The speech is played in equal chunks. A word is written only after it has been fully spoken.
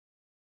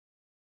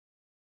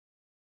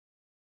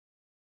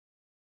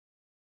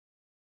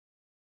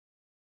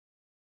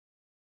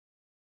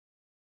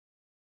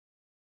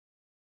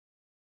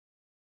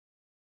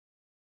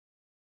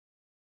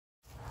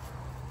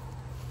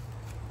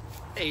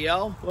Hey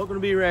y'all, welcome to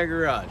B-Rad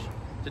Garage.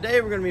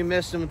 Today we're going to be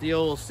messing with the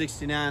old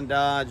 69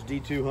 Dodge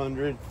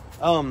D200.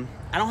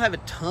 I don't have a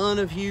ton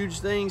of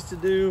huge things to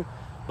do,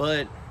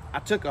 but I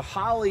took a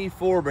Holley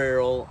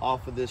 4-barrel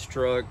off of this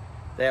truck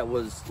that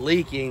was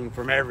leaking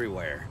from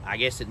everywhere. I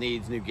guess it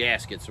needs new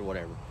gaskets or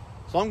whatever.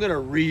 So I'm going to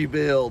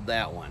rebuild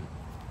that one,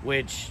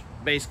 which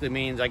basically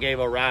means I gave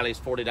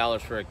O'Reilly's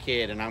 $40 for a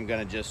kit, and I'm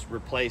going to just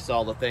replace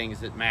all the things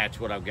that match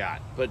what I've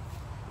got. But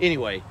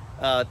anyway,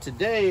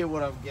 today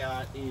what I've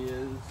got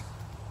is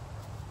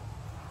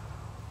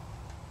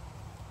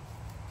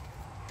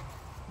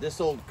this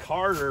old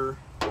Carter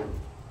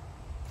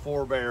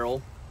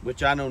 4-barrel,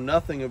 which I know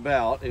nothing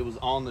about. It was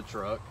on the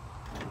truck,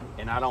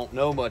 and I don't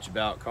know much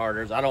about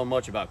Carters. I don't know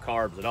much about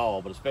carbs at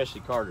all, but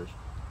especially Carters.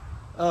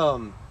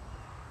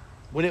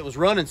 When it was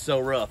running so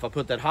rough, I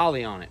put that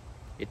Holley on it.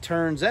 It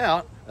turns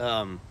out,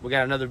 we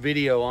got another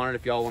video on it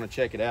if y'all want to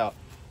check it out.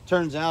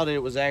 Turns out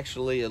it was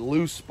actually a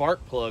loose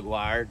spark plug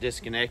wire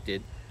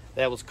disconnected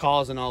that was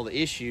causing all the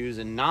issues,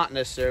 and not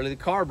necessarily the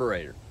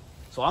carburetor.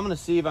 So I'm going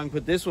to see if I can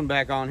put this one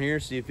back on here,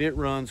 see if it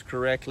runs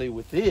correctly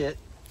with it,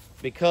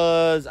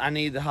 because I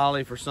need the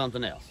Holley for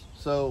something else.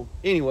 So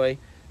anyway,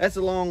 that's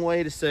a long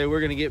way to say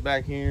we're going to get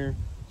back here,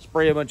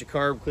 spray a bunch of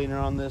carb cleaner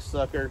on this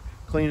sucker,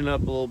 clean it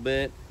up a little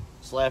bit,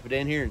 slap it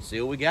in here, and see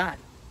what we got.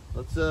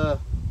 Let's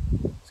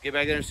get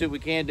back there and see what we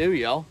can do,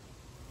 y'all.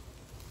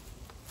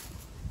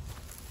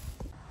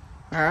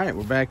 All right,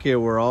 we're back here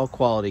where all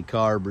quality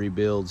carb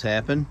rebuilds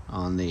happen,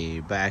 on the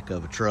back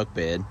of a truck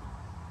bed.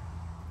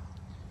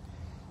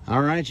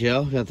 All right,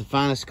 y'all, got the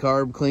finest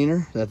carb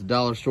cleaner that the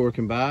dollar store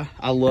can buy.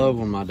 I love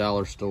when my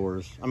dollar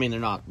stores, I mean, they're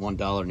not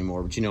 $1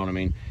 anymore, but you know what I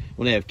mean,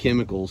 when they have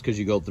chemicals, because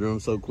you go through them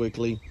so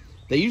quickly.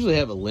 They usually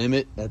have a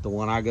limit at the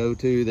one I go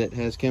to that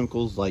has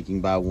chemicals, like you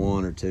can buy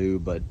 1 or 2,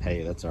 but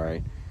hey, that's all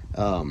right.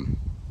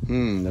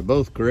 They're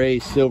both gray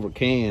silver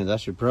cans. I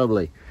should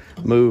probably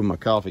move my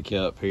coffee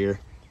cup here.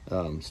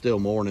 Still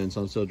morning,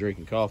 so I'm still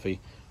drinking coffee,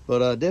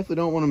 but I definitely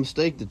don't want to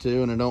mistake the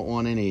two, and I don't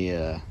want any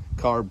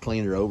carb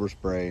cleaner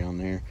overspray on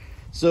there.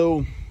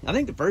 So I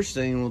think the first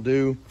thing we'll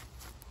do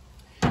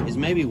is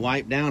maybe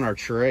wipe down our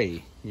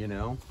tray. You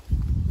know,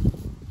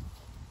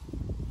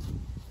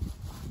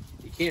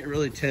 you can't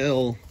really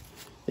tell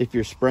if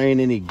you're spraying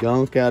any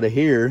gunk out of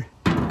here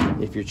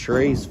if your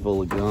tray's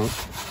full of gunk.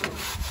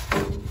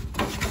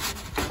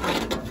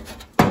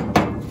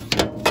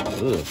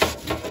 Ugh.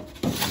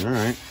 All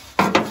right.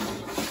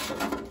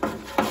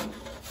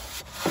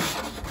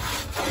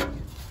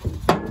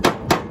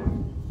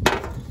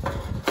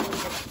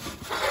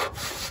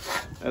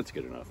 That's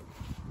good enough.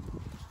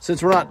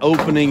 Since we're not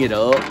opening it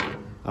up,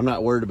 I'm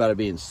not worried about it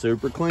being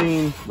super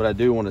clean, but I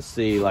do want to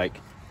see like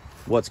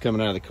what's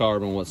coming out of the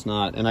carb and what's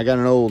not. And I got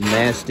an old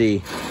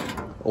nasty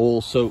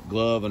oil soaked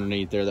glove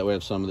underneath there, that way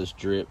if some of this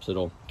drips,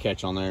 it'll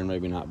catch on there and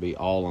maybe not be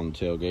all on the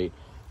tailgate.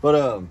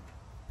 But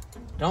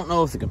don't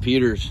know if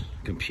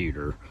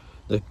the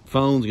the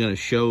phone's gonna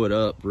show it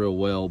up real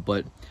well,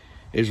 but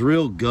it's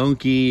real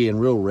gunky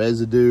and real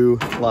residue,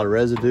 a lot of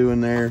residue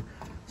in there.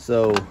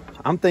 So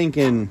I'm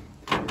thinking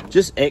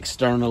just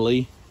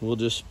externally, we'll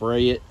just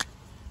spray it,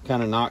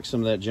 kind of knock some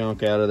of that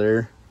junk out of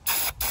there.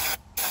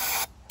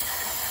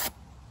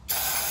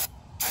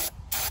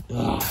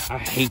 Ugh, I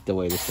hate the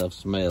way this stuff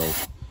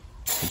smells,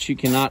 but you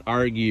cannot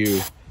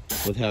argue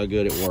with how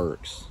good it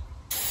works.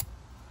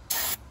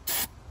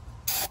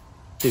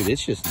 Dude,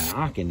 it's just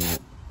knocking that.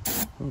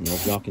 I don't know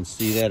if y'all can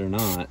see that or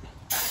not.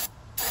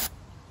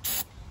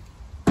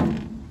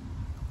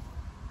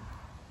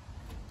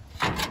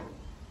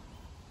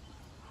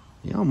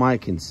 Y'all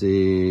might can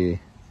see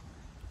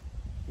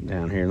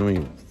down here. Let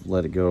me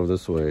let it go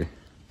this way.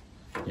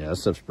 Yeah, that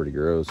stuff's pretty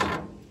gross.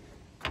 I'll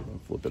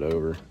flip it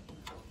over.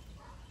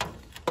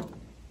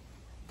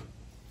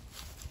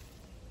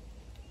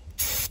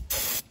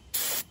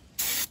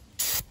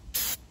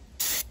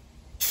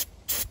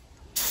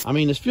 I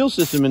mean, this fuel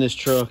system in this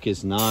truck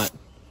is not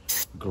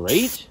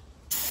great.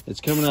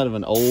 It's coming out of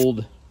an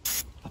old,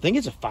 I think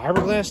it's a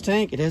fiberglass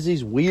tank. It has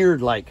these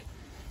weird like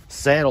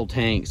saddle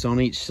tanks on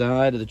each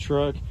side of the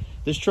truck.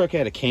 This truck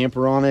had a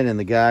camper on it, and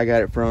the guy I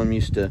got it from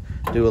used to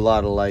do a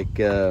lot of like,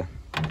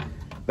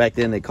 back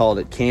then they called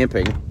it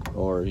camping,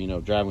 or, you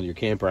know, driving with your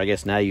camper. I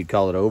guess now you'd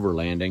call it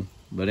overlanding.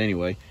 But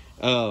anyway,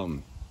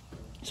 so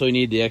you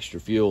need the extra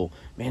fuel.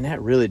 Man,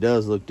 that really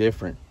does look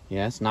different.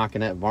 Yeah, it's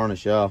knocking that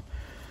varnish off.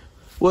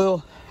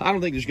 Well, I don't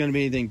think there's going to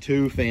be anything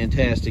too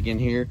fantastic in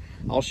here.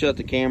 I'll shut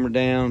the camera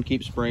down,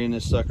 keep spraying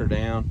this sucker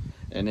down,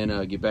 and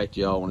then get back to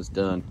y'all when it's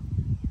done.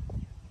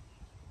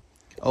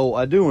 Oh,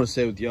 I do want to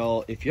say with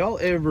y'all, if y'all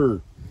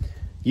ever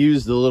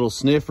use the little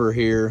sniffer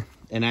here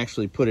and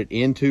actually put it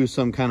into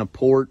some kind of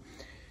port,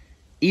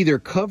 either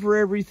cover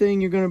everything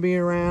you're going to be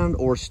around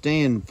or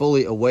stand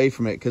fully away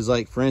from it. Because,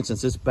 like, for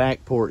instance, this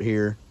back port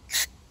here,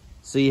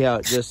 see how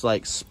it just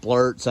like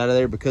splurts out of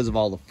there because of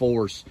all the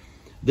force.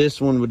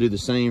 This one would do the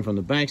same from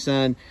the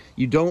backside.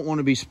 You don't want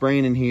to be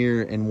spraying in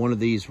here and one of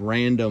these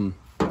random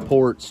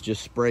ports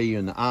just spray you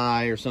in the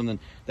eye or something.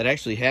 That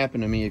actually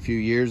happened to me a few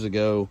years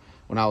ago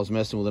when I was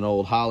messing with an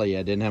old Holly.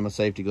 I didn't have my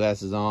safety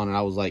glasses on, and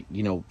I was like,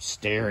 you know,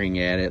 staring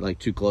at it, like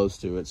too close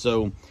to it.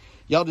 So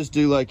y'all just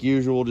do like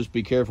usual. Just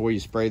be careful where you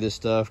spray this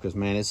stuff, because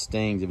man, it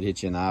stings if it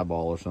hits you in the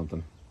eyeball or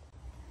something.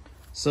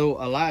 So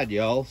I lied,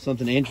 y'all.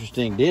 Something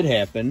interesting did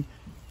happen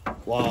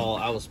while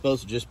I was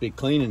supposed to just be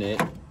cleaning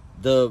it.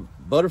 The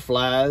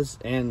butterflies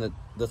and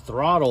the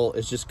throttle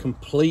is just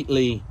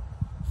completely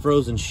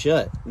frozen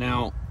shut.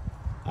 Now,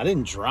 I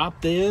didn't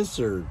drop this,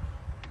 or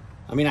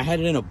I mean, I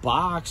had it in a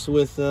box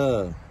with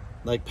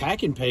like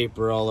packing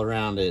paper all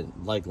around it,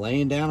 like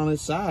laying down on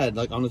its side,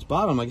 like on its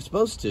bottom, like it's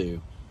supposed to.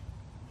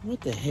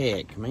 What the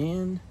heck,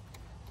 man?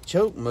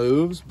 Choke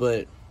moves,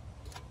 but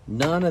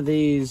none of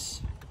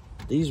these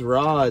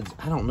rods,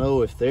 I don't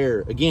know if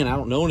they're, again, I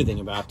don't know anything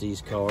about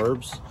these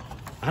carbs.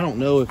 I don't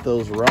know if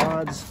those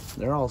rods,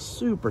 they're all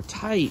super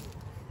tight.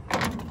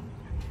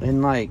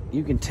 And like,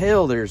 you can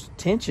tell there's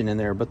tension in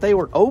there, but they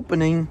were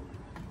opening.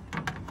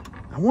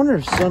 I wonder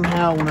if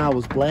somehow when I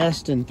was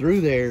blasting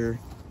through there,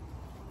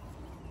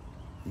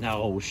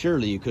 no,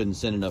 surely you couldn't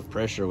send enough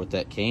pressure with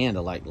that can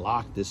to like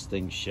lock this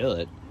thing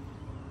shut.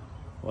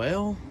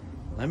 Well,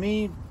 let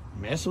me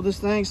mess with this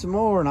thing some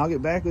more and I'll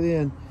get back with you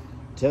and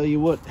tell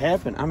you what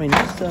happened. I mean,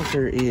 this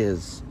sucker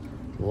is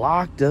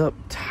locked up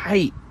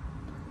tight.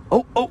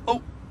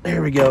 Oh,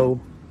 there we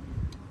go.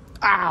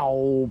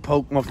 Ow,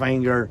 poke my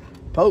finger.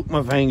 Poke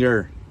my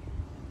finger.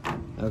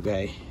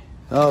 Okay.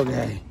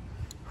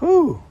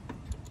 Whew.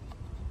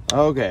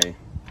 Okay.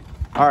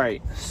 All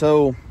right,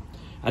 so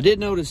I did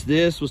notice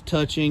this was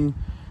touching.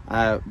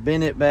 I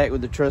bent it back with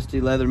the trusty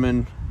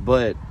Leatherman,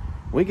 but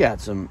we got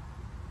some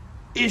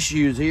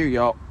issues here,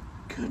 y'all.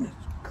 Goodness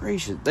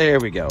gracious. There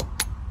we go.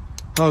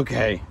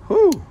 Okay.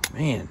 Whew,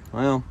 man.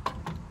 Well,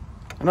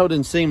 I know it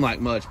didn't seem like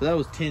much, but that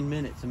was 10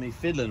 minutes of me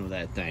fiddling with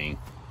that thing.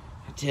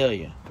 I tell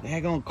you,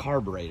 daggone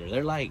carburetor.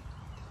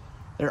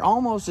 They're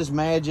almost as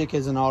magic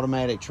as an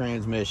automatic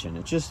transmission.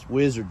 It's just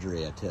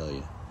wizardry, I tell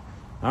you.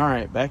 All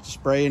right, back to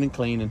spraying and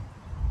cleaning.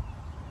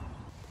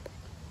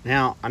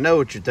 Now, I know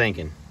what you're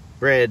thinking.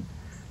 Brad,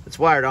 it's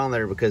wired on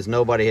there because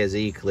nobody has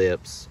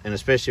E-clips, and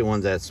especially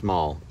ones that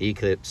small.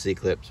 E-clips,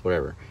 C-clips,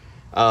 whatever.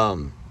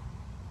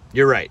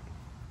 You're right.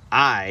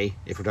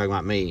 If we're talking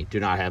about me, do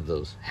not have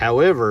those.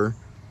 However,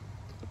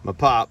 my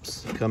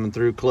Pops, coming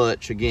through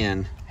clutch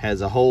again,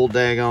 has a whole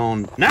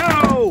daggone...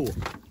 No!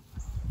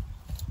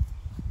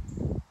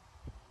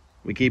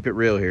 We keep it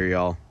real here,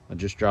 y'all. I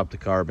just dropped the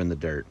carb in the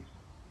dirt.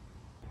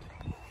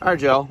 All right,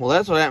 y'all. Well,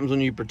 that's what happens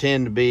when you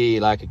pretend to be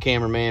like a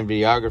cameraman,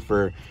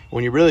 videographer,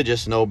 when you're really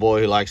just an old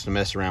boy who likes to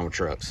mess around with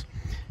trucks.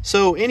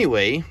 So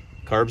anyway,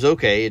 carb's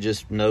okay. It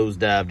just nose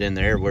dived in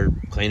there. We're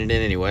cleaning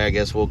it anyway. I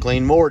guess we'll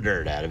clean more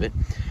dirt out of it.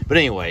 But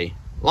anyway,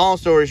 long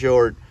story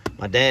short,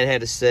 my dad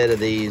had a set of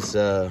these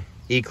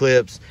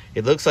E-clips.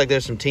 It looks like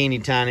there's some teeny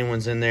tiny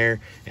ones in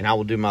there, and I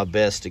will do my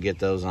best to get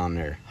those on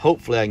there.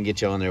 Hopefully I can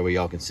get you on there where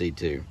y'all can see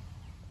too.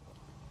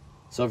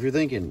 So if you're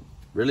thinking,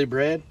 really,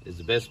 Brad, is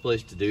the best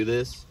place to do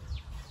this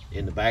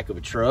in the back of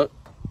a truck,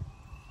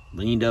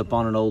 leaned up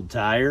on an old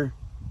tire?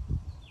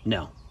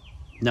 No,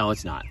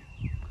 it's not.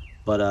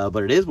 But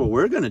it is where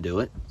we're gonna do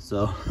it.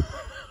 So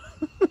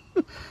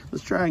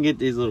let's try and get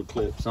these little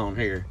clips on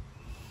here.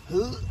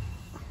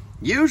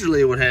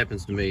 Usually what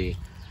happens to me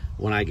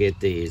when I get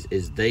these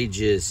is they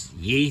just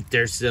yeet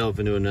themselves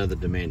into another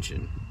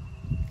dimension.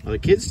 Are the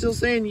kids still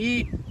saying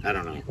yeet? I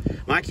don't know.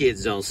 My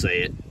kids don't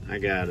say it. I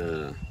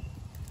got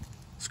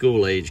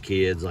school age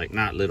kids, like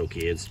not little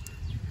kids,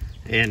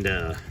 and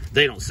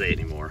they don't say it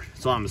anymore,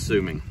 so I'm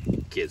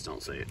assuming kids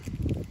don't say it.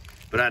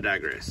 But I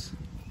digress.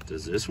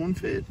 Does this one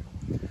fit?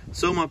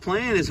 So my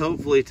plan is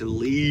hopefully to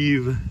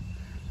leave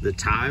the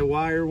tie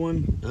wire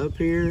one up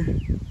here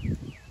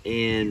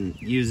and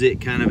use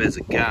it kind of as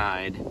a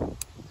guide.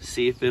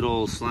 See if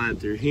it'll slide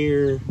through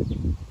here.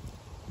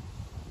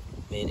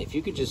 Man, if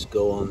you could just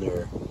go on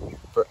there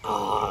for,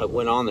 it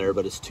went on there,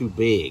 but it's too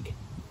big.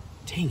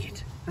 Dang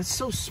it. That's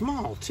so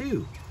small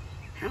too.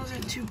 How is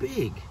that too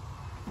big?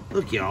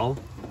 Look, y'all.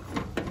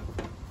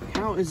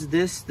 How is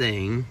this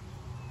thing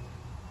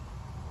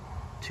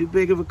too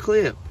big of a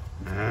clip?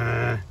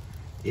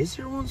 Is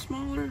there one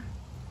smaller?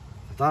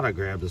 I thought I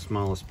grabbed the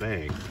smallest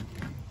bag.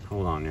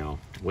 Hold on, y'all.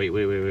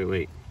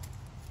 Wait.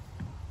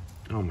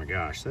 Oh my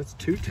gosh, that's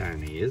too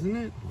tiny, isn't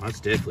it? Well, that's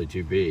definitely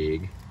too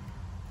big.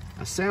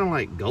 I sound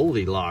like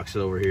Goldilocks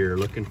over here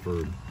looking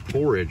for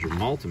porridge or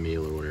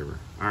Malta-meal or whatever.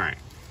 All right,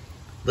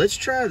 let's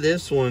try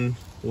this one,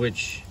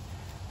 which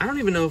I don't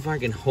even know if I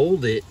can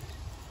hold it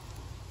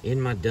in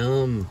my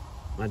dumb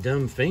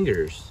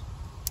fingers.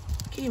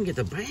 I can't even get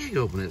the bag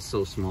open, it's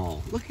so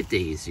small. Look at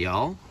these,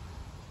 y'all.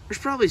 There's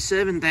probably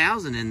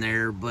 7,000 in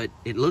there, but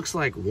it looks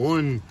like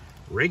one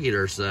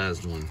regular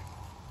sized one.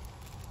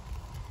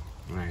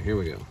 All right, here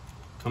we go.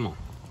 Come on.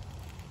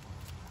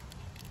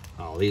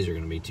 Oh, these are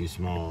gonna be too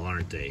small,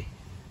 aren't they?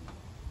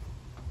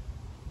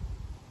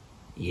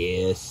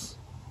 Yes.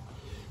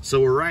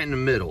 So we're right in the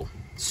middle.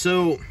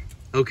 So,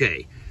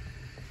 okay.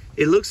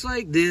 It looks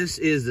like this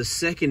is the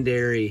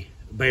secondary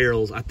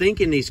barrels. I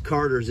think in these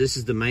Carters, this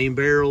is the main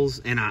barrels,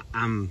 and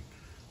I'm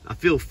I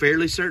feel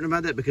fairly certain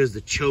about that because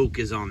the choke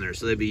is on there.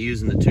 So they'd be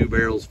using the 2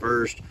 barrels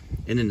first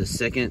and then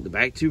the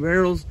back 2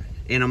 barrels.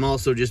 And I'm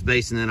also just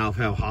basing that off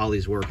how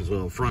Hollies work as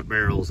well. Front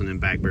barrels and then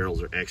back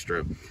barrels are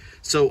extra.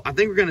 So I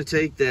think we're gonna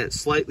take that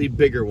slightly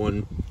bigger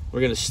one.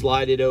 We're gonna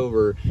slide it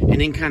over and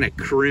then kind of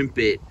crimp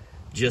it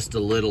just a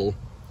little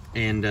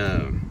and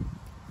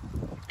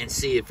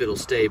see if it'll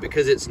stay,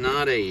 because it's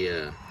not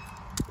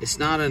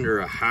under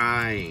a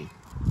high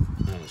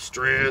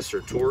stress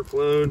or torque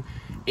load.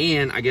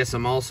 And I guess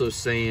I'm also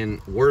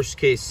saying worst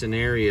case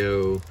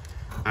scenario,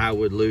 I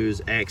would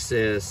lose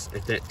access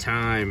at that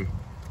time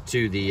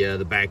to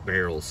the back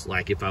barrels,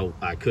 like if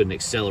I couldn't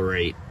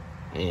accelerate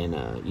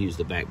and use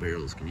the back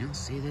barrels. Can y'all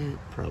see that?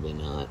 Probably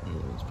not.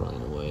 It's probably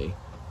in the way.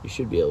 You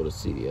should be able to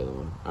see the other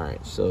one. All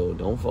right, so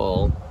don't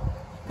fall.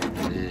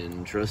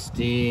 And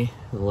trusty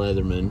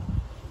Leatherman.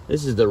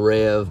 This is the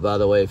Rev, by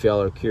the way, if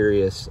y'all are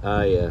curious.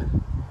 I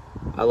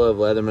love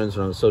Leathermans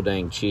when I'm so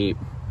dang cheap.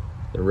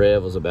 The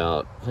Rev was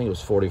about, I think it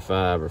was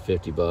 45 or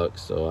 50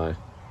 bucks, so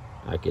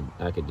I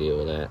could deal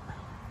with that.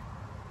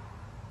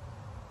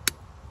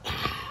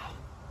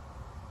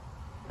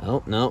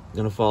 Oh, no,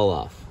 gonna fall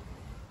off.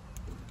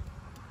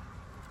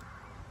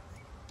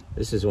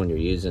 This is when you're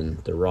using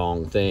the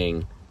wrong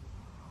thing.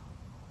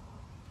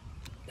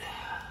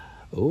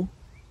 Ooh,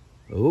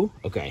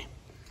 okay.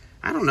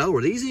 I don't know,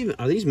 are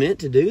these meant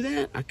to do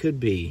that? I could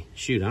be,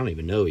 shoot, I don't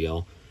even know,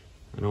 y'all.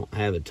 I don't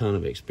have a ton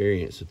of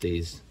experience with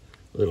these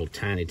little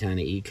tiny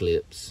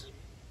E-clips.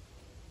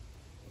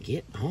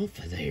 Get off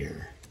of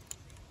there.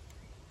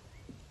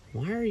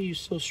 Why are you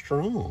so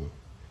strong?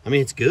 I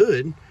mean, it's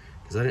good,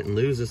 because I didn't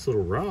lose this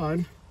little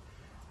rod.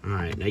 All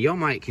right, now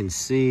y'all can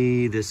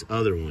see this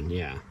other one,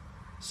 yeah.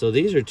 So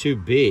these are too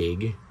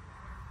big.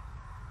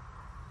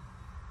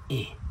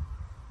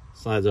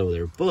 Slides over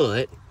there,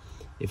 but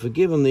if we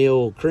give them the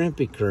old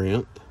crimpy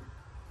crimp,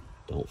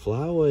 don't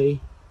fly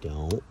away,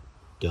 don't.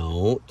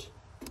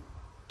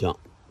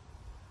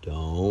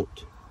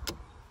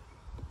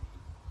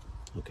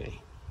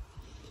 Okay,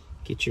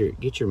 get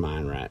your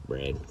mind right,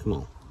 Brad. Come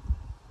on.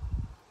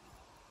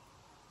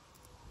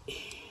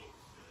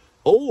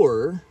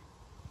 Or,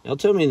 y'all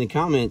tell me in the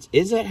comments,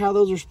 is that how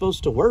those are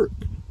supposed to work?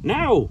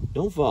 No,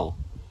 don't fall.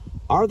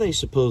 Are they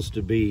supposed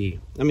to be,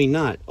 I mean,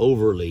 not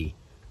overly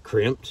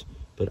crimped,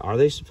 but are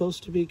they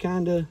supposed to be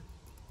kind of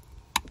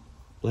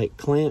like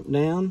clamped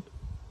down?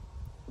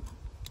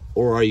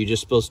 Or are you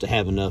just supposed to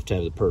have enough to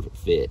have the perfect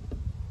fit?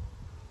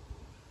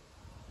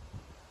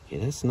 Yeah,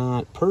 that's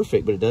not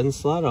perfect, but it doesn't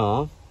slide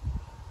off.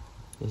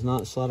 Does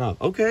not slide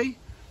off. Okay,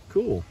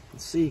 cool.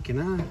 Let's see, can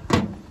I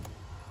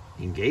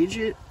engage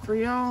it for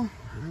y'all?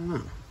 I don't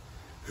know.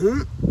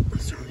 Huh?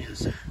 Let's turn the other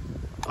side.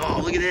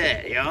 Oh, look at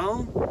that,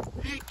 y'all.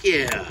 Heck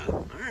yeah.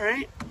 All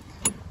right.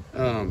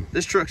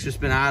 This truck's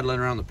just been idling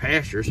around the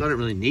pasture, so I don't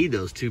really need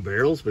those 2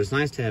 barrels, but it's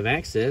nice to have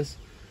access.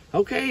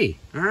 Okay,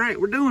 all right,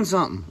 we're doing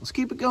something. Let's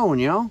keep it going,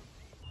 y'all.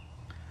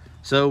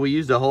 So we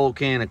used a whole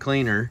can of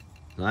cleaner.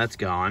 So that's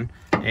gone.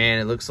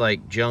 And it looks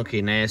like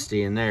junky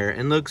nasty in there.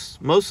 And looks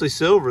mostly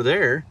silver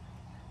there.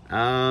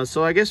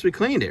 So I guess we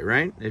cleaned it,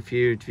 right? If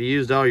you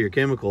used all your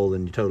chemical,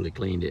 then you totally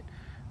cleaned it.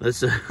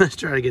 Let's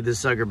try to get this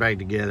sucker back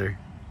together.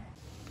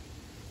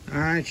 All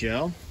right,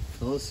 y'all.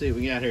 So let's see what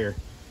we got here.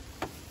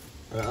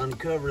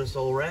 Uncover this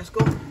old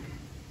rascal.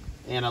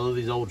 And I love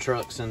these old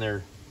trucks and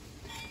their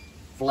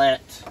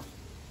flat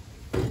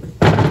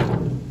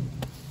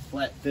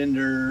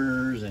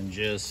fenders, and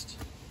just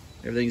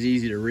everything's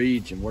easy to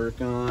reach and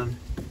work on.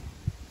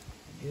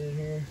 Get in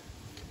here.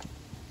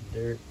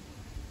 Dirt.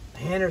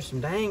 Man, there's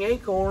some dang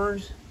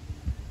acorns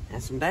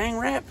and some dang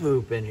rat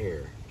poop in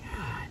here.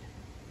 God,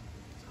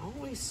 there's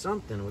always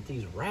something with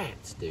these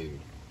rats, dude.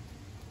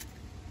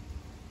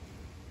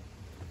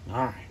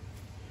 All right.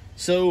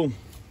 So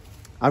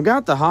I've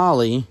got the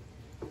Holly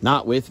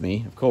not with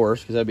me, of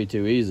course, because that'd be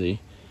too easy,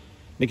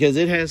 because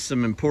it has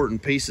some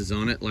important pieces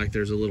on it. Like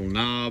there's a little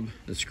knob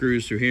that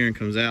screws through here and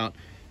comes out,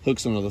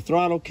 hooks onto the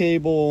throttle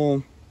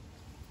cable,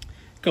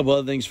 a couple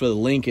other things for the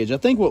linkage. I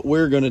think what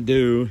we're gonna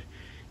do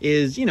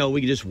is, you know,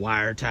 we can just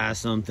wire tie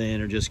something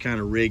or just kind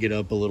of rig it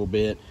up a little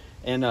bit.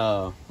 And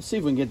let's see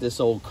if we can get this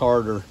old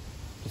Carter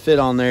to fit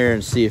on there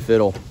and see if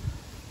it'll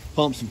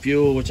pump some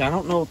fuel, which I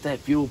don't know if that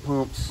fuel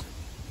pump's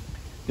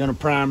gonna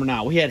prime or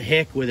not. We had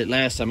heck with it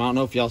last time. I don't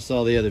know if y'all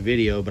saw the other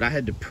video, but I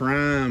had to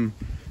prime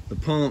the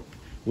pump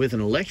with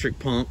an electric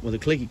pump with a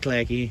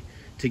clicky-clacky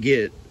to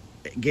get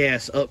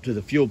gas up to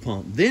the fuel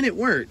pump. Then it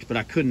worked, but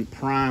I couldn't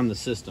prime the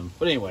system.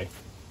 But anyway,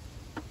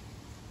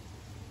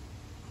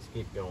 let's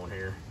keep going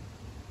here.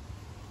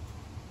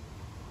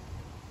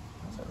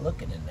 How's it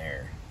looking in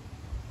there?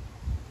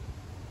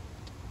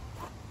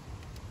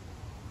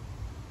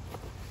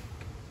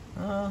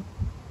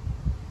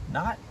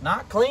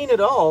 Not clean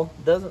at all.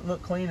 Doesn't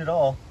look clean at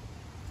all.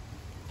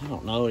 I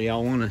don't know.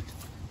 Y'all want to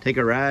take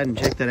a ride and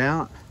check that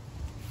out?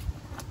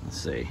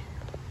 Let's see.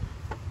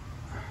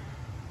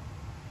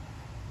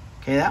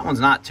 Okay, that one's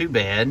not too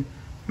bad.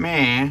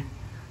 Man,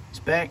 it's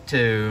back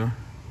to,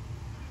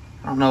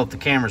 I don't know if the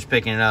camera's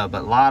picking it up,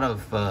 but a lot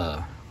of,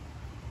 oh,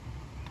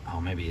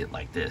 maybe it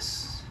like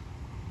this.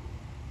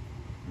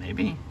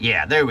 maybe.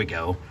 Yeah, there we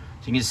go.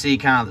 So you can see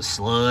kind of the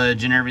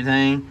sludge and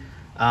everything.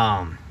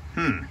 I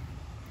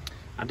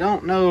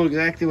don't know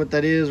exactly what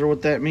that is or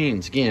what that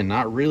means. Again,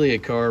 not really a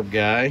carb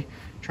guy.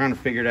 Trying to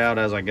figure it out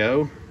as I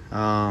go.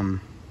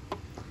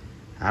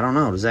 I don't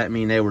know. Does that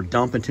mean they were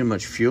dumping too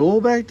much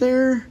fuel back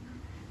there?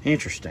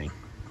 Interesting.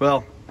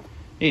 Well,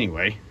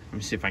 anyway, let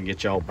me see if I can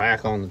get y'all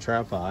back on the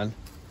tripod.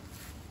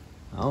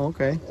 Oh,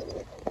 okay.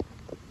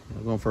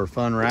 I'm going for a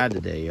fun ride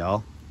today,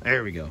 y'all.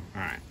 There we go.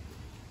 All right.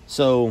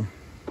 So,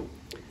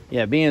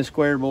 yeah, being a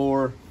square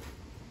bore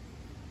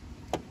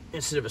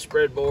instead of a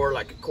spread bore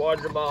like a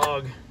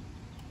quadrabog.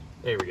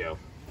 There we go.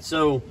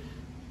 So,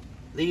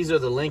 these are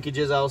the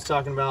linkages I was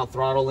talking about,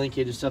 throttle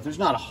linkage and stuff. There's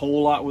not a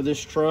whole lot with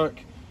this truck.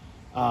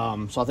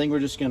 So I think we're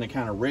just going to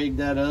kind of rig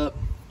that up,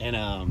 and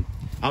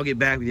I'll get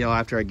back with y'all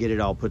after I get it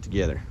all put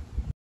together.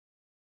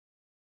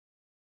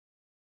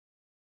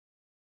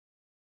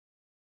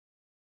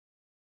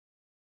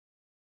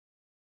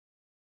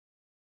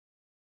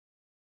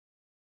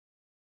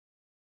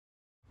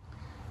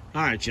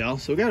 All right, y'all,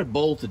 so we got it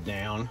bolted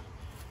down.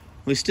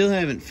 We still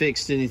haven't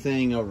fixed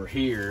anything over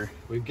here.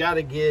 We've got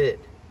to get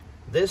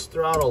this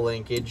throttle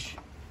linkage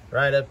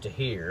right up to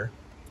here.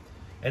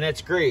 And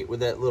that's great with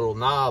that little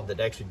knob that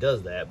actually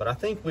does that. But I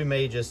think we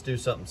may just do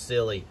something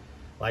silly,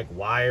 like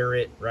wire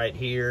it right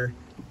here,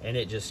 and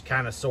it just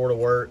kind of sort of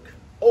work.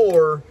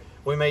 Or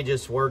we may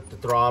just work the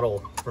throttle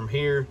from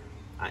here.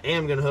 I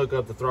am going to hook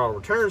up the throttle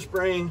return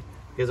spring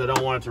because I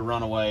don't want it to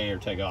run away or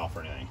take off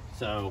or anything.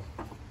 So,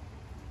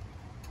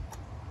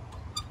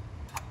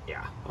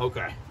 yeah,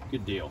 okay,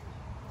 good deal.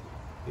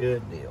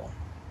 Good deal.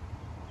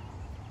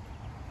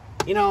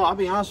 You know, I'll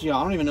be honest with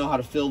y'all, I don't even know how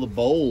to fill the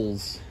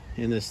bowls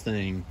in this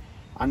thing.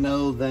 I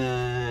know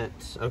that,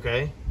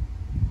 okay,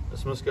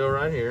 this must go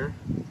right here.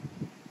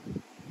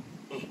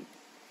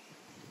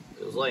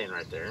 It was laying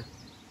right there.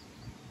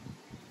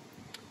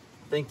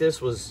 I think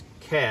this was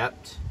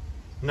capped.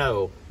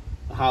 No,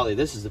 Holly,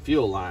 this is the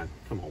fuel line.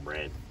 Come on,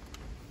 Brad.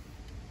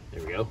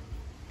 There we go.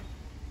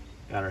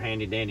 Got our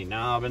handy dandy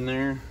knob in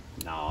there.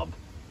 Knob.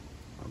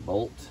 Our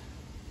bolt.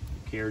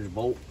 Carriage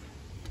bolt.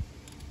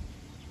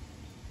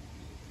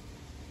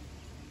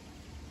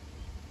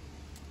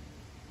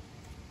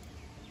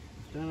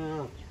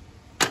 Done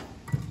out.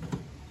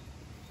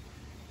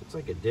 Looks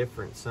like a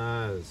different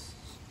size.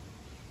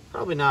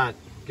 Probably not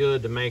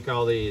good to make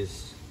all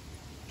these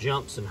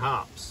jumps and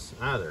hops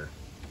either.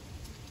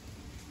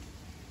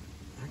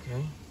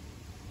 Okay.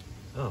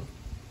 Oh.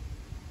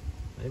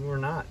 Maybe we're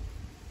not.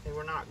 Maybe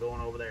we're not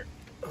going over there.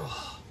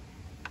 Ugh.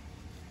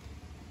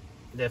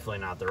 Definitely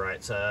not the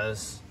right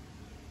size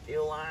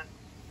fuel line.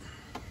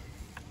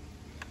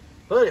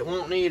 But it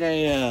won't need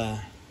a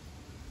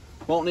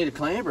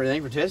clamp or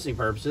anything for testing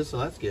purposes, so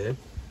that's good.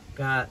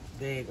 Got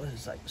big, what is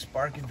this, like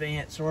spark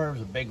advance or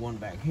there's a big one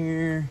back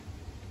here.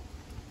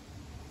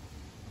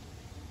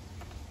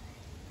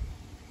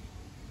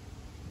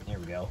 There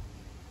we go.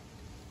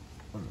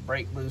 From the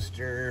brake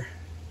booster.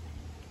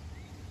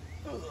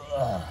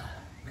 Ugh.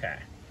 Okay.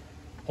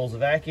 Pulls the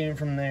vacuum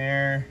from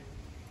there.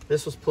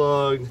 This was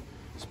plugged.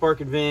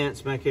 Spark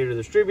advance back here to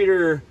the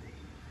distributor.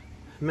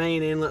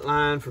 Main inlet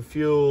line for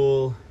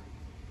fuel.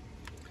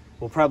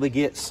 We'll probably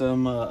get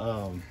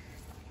some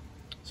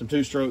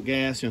two-stroke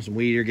gas, you know, some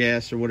Weeder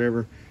gas or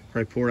whatever.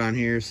 Probably pour down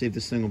here, see if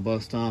this thing will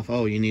bust off.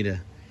 Oh, you need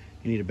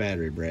a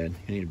battery, Brad.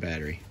 You need a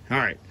battery. All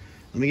right,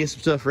 let me get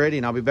some stuff ready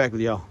and I'll be back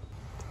with y'all.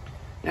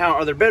 Now,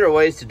 are there better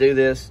ways to do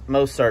this?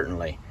 Most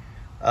certainly.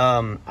 I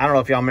don't know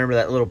if y'all remember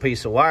that little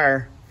piece of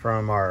wire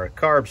from our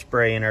carb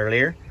spraying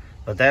earlier,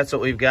 but that's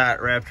what we've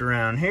got wrapped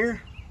around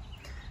here.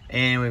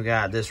 And we've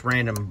got this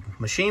random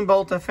machine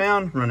bolt I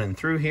found running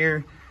through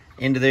here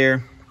into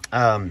there.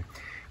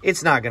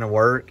 It's not going to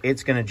work.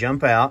 It's going to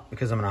jump out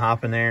because I'm going to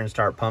hop in there and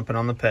start pumping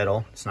on the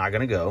pedal. It's not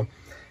going to go.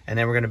 And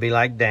then we're going to be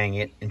like, dang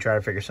it, and try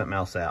to figure something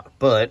else out.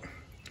 But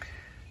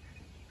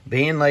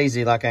being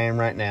lazy like I am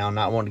right now,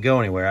 not wanting to go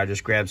anywhere, I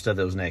just grabbed stuff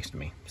that was next to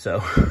me.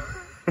 So,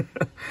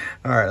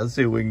 all right, let's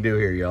see what we can do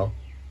here, y'all.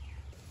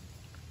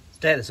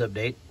 Status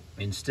update.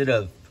 Instead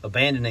of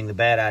abandoning the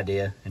bad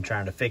idea and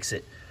trying to fix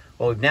it,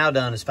 what we've now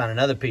done is find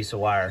another piece of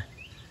wire,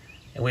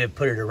 and we have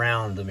put it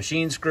around the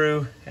machine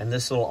screw and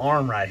this little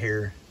arm right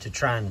here to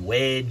try and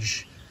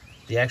wedge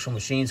the actual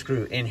machine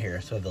screw in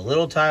here. So the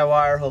little tie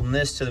wire holding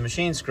this to the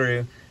machine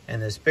screw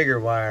and this bigger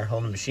wire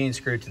holding the machine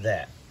screw to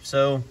that.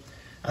 So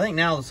I think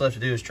now what's left to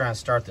do is try and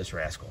start this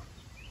rascal.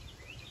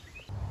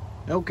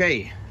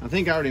 Okay, I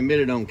think I already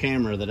admitted on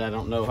camera that I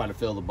don't know how to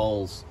fill the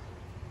bowls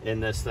in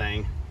this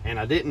thing. And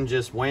I didn't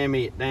just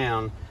whammy it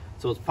down,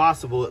 so it's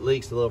possible it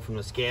leaks a little from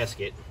this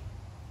gasket.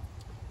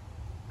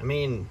 I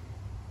mean,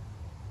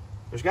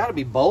 there's got to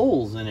be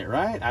bowls in it,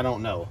 right? I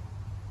don't know.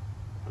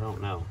 I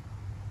don't know.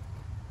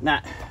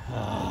 Not,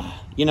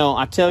 you know,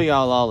 I tell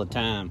y'all all the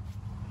time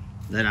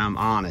that I'm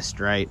honest,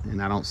 right?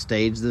 And I don't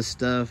stage this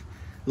stuff.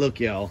 Look,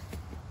 y'all,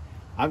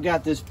 I've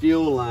got this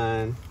fuel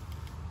line.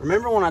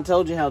 Remember when I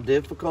told you how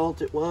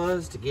difficult it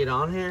was to get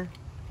on here?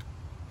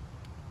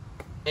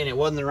 And it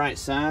wasn't the right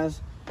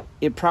size?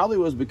 It probably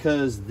was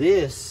because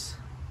this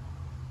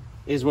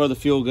is where the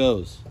fuel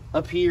goes.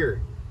 Up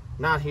here,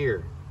 not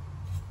here.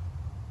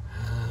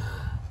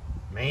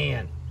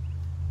 Man,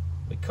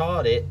 we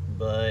caught it,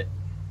 but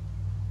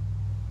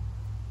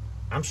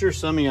I'm sure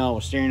some of y'all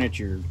were staring at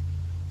your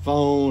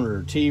phone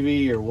or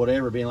TV or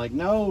whatever, being like,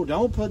 no,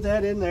 don't put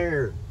that in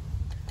there.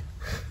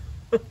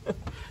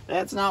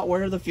 That's not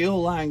where the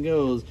fuel line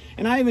goes.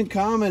 And I even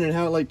commented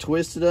how it like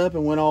twisted up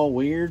and went all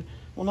weird.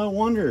 Well, no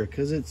wonder,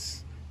 because it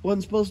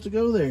wasn't supposed to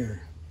go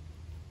there.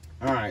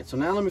 All right, so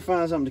now let me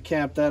find something to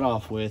cap that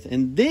off with,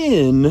 and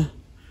then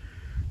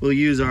we'll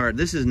use our,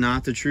 this is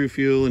not the True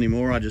Fuel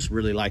anymore. I just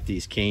really like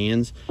these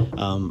cans.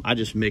 I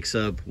just mix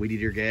up weed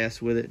eater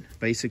gas with it,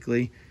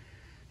 basically.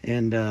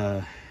 And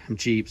I'm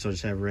cheap, so I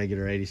just have a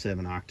regular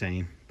 87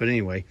 octane. But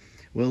anyway,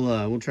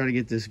 we'll try to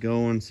get this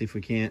going, see if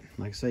we can't,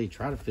 like I say,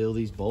 try to fill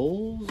these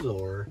bowls,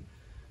 or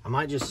I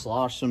might just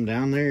slosh some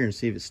down there and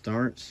see if it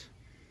starts.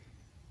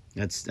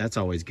 That's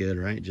always good,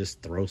 right?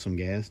 Just throw some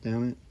gas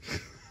down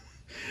it.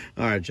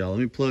 All right, y'all, let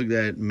me plug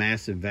that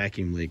massive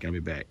vacuum leak. I'll be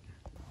back.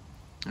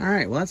 All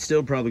right, well, that's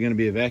still probably going to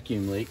be a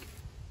vacuum leak.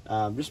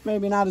 Just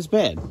maybe not as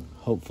bad,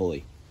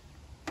 hopefully.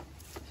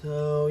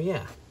 So,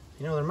 yeah.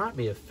 You know, there might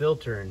be a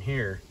filter in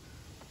here.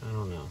 I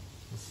don't know.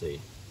 Let's see.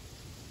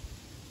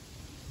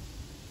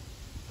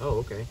 Oh,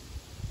 okay.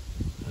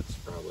 That's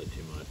probably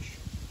too much.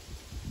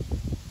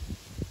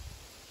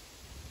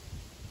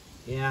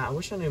 Yeah, I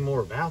wish I knew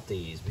more about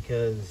these,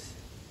 because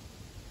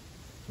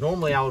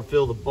normally I would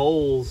fill the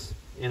bowls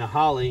in a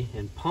Holly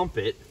and pump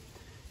it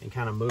and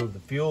kind of move the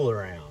fuel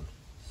around.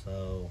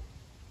 So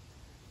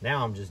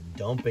now I'm just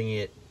dumping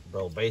it,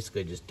 well,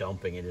 basically just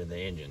dumping it in the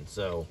engine.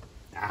 So,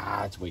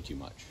 it's way too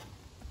much.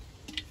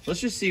 Let's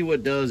just see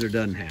what does or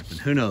doesn't happen.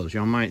 Who knows?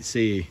 Y'all might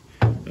see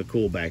a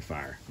cool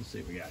backfire. Let's see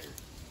what we got here.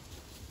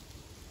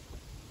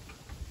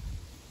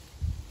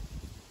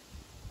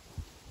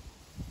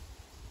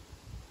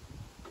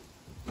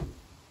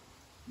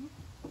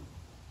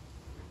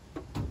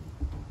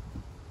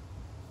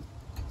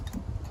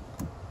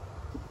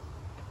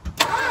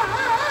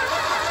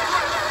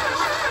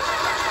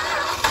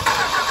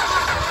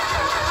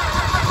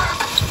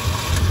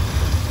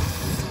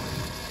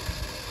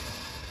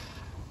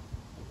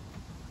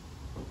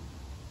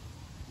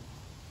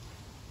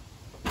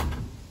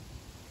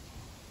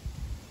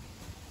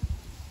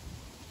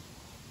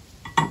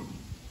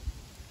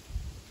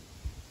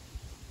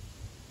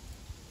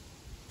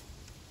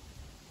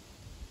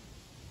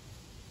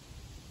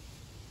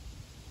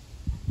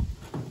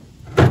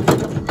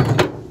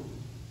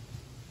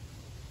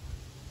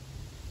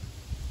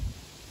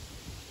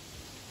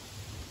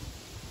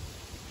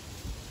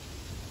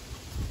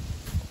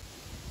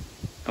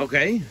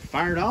 Okay,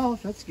 fired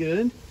off, that's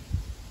good.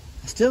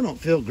 I still don't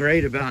feel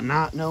great about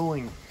not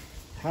knowing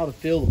how to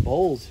fill the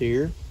bowls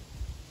here.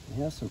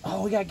 We have some,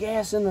 oh, we got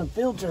gas in the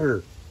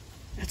filter.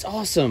 That's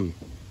awesome.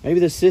 Maybe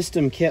the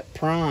system kept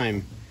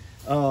prime.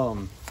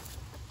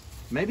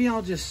 Maybe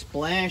I'll just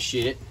splash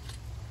it,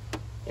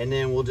 and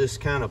then we'll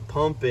just kind of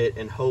pump it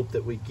and hope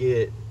that we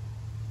get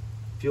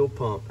fuel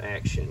pump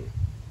action.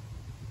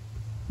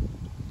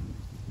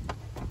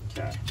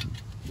 Okay.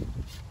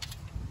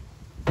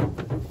 All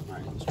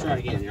right, let's try it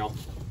again, y'all.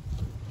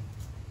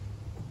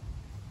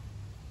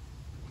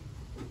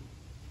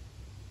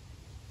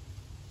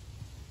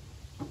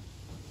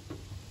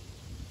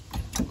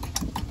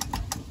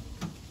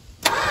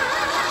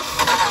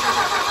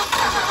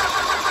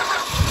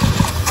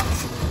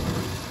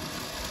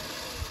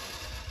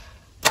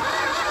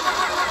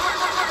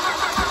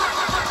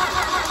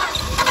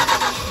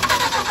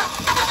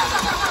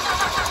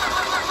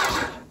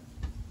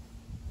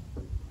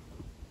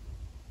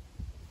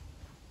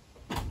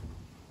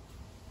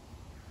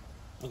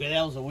 Okay,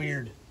 that was a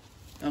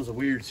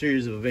weird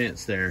series of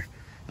events there.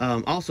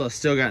 Also, I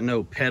still got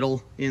no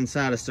pedal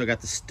inside. I still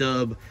got the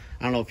stub.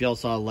 I don't know if y'all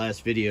saw the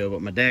last video,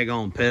 but my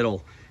daggone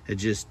pedal had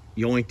just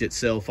yoinked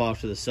itself off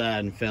to the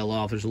side and fell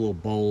off. There's a little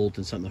bolt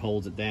and something that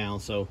holds it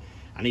down, so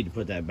I need to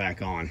put that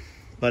back on.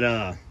 But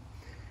man,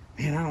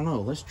 I don't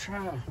know. Let's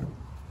try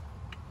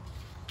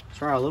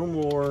a little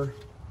more.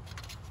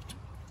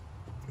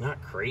 Not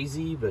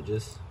crazy, but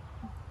just,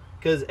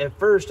 because at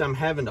first I'm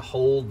having to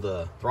hold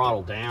the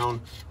throttle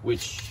down,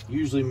 which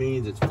usually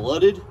means it's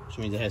flooded, which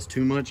means it has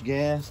too much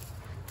gas.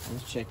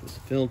 Let's check this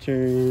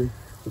filter.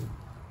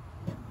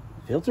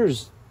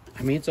 Filter's,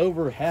 I mean, it's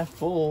over half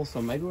full,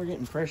 so maybe we're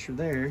getting pressure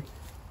there.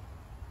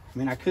 I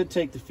mean, I could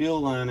take the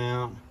fuel line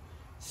out,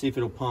 see if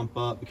it'll pump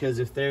up, because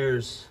if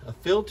there's a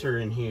filter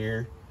in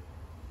here,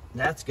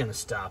 that's gonna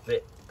stop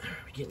it. Are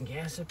we getting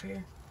gas up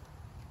here?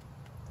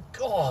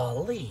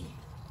 Golly.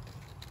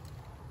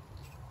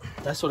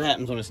 That's what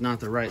happens when it's not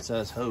the right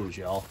size hose,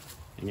 y'all,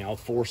 and y'all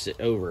force it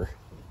over.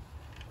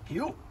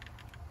 Yeah,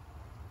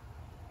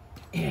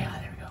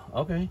 there we go.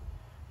 Okay.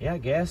 Yeah,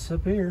 gas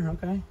up here.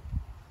 Okay.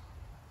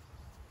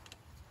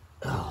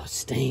 Oh, it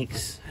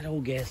stinks. That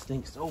old gas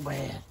stinks so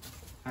bad.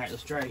 All right,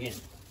 let's try again.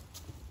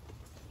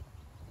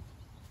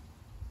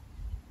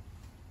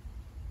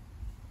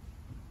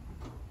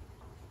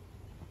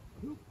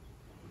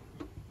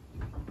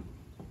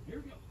 Here we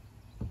go.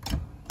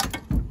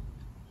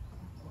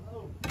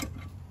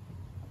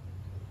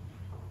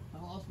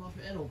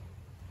 pedal.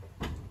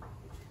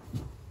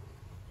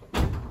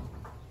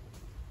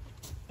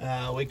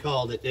 We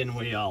called it, didn't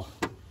we, y'all?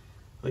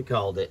 We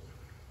called it.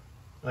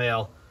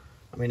 Well,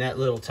 I mean, that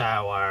little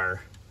tie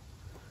wire,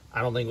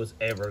 I don't think was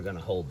ever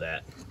gonna hold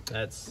that.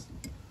 That's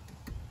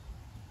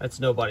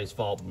nobody's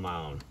fault but my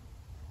own.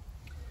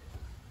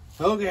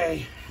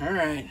 Okay, all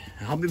right,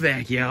 I'll be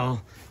back,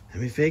 y'all.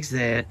 Let me fix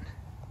that.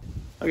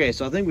 Okay,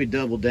 so I think we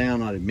doubled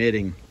down on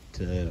admitting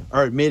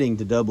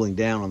to doubling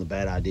down on the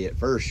bad idea at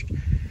first.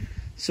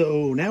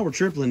 So now we're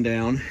tripling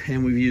down,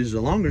 and we've used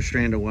a longer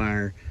strand of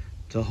wire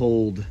to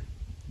hold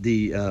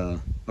the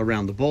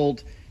around the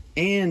bolt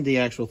and the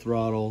actual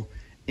throttle.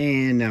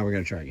 And now we're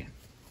gonna try again.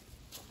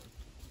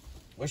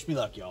 Wish me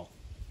luck, y'all.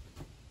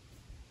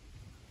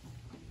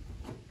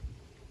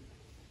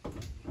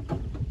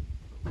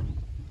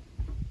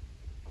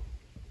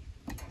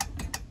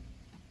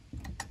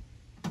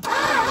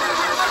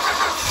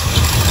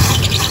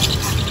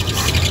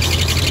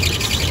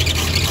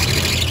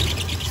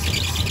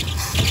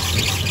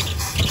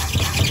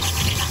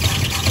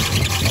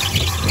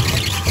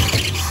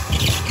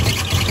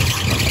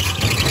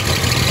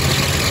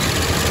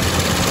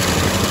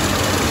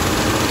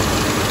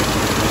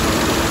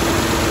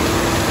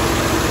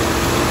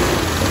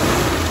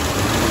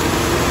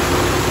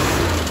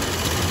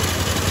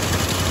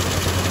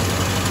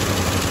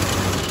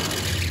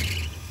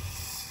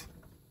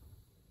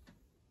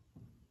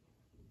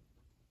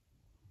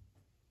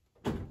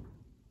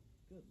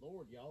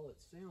 Lord, y'all, it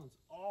sounds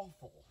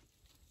awful.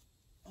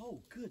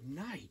 Oh, good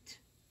night.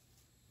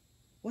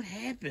 What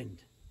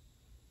happened?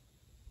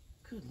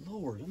 Good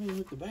Lord, let me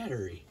look at the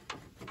battery.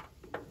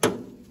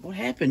 What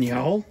happened,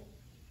 y'all?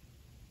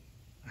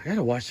 I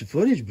gotta watch the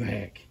footage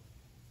back.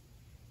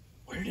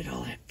 Where did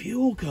all that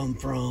fuel come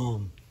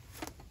from?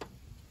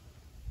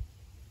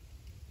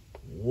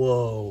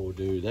 Whoa,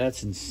 dude,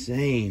 that's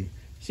insane.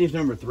 See if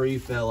number 3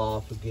 fell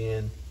off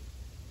again.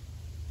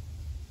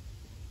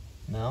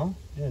 No,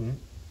 didn't.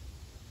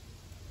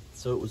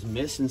 So it was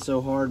missing so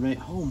hard,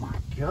 man. Oh my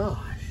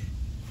gosh.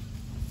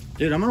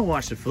 Dude, I'm gonna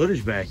watch the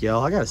footage back,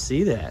 y'all. I gotta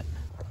see that.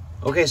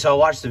 Okay, so I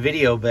watched the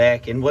video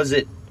back, and was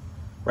it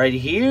right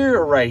here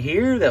or right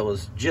here that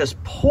was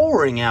just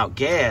pouring out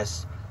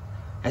gas?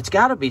 It's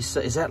gotta be,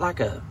 is that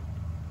like a,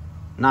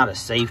 not a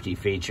safety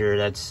feature,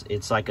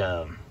 it's like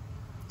a,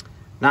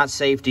 not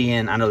safety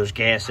and I know there's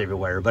gas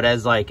everywhere, but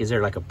as like, is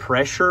there like a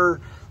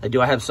pressure? Like, do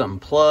I have something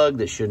plugged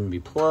that shouldn't be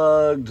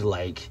plugged?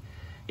 Like,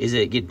 is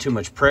it getting too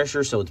much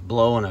pressure so it's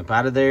blowing up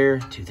out of there?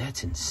 Dude,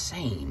 that's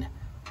insane.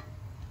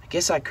 I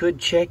guess I could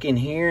check in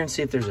here and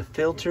see if there's a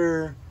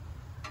filter.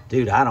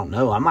 Dude, I don't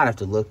know. I might have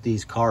to look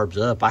these carbs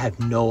up. I have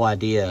no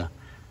idea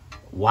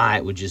why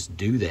it would just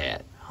do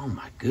that. Oh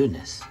my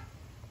goodness.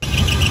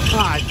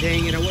 God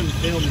dang it, I wasn't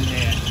filming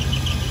that.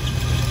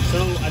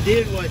 So I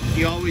did what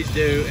you always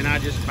do, and I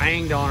just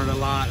banged on it a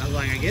lot. I was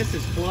like, I guess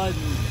it's flooding.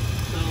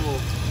 So I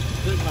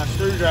took my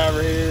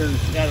screwdriver here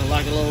and got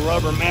like a little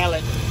rubber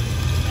mallet,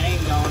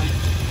 banged on it.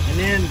 And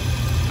then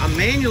I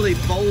manually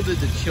folded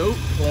the choke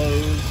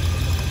closed,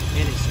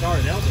 and it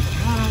started. That was like,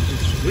 God, that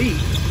was sweet.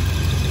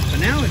 But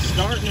now it's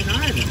starting and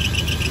idling.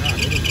 God,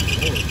 it is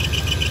horrible.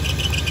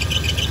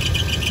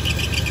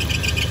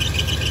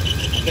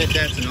 I bet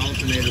that's an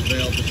alternator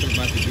belt that we're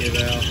about to give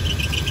out.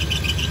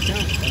 It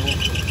sounds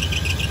awful.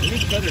 Let me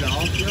cut it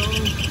off,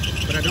 y'all.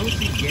 But I don't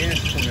see gas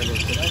pointer,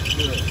 so that's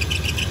good.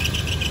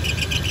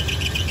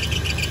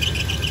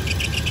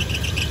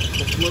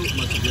 The float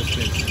must have just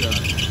been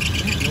stuck.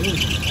 That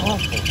noise is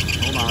awful.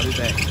 Hold on, I'll be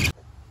back.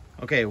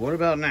 Okay, what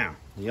about now?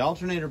 The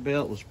alternator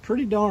belt was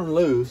pretty darn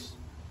loose,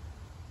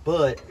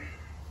 but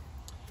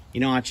you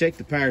know, I checked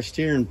the power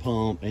steering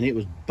pump and it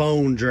was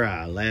bone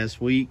dry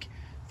last week.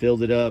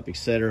 Filled it up,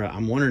 etc.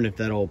 I'm wondering if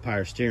that old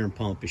power steering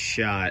pump is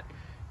shot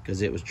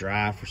because it was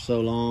dry for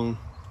so long.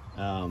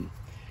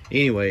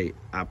 Anyway,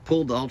 I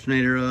pulled the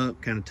alternator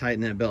up, kind of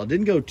tightened that belt. I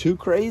didn't go too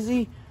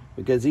crazy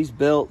because these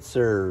belts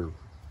are,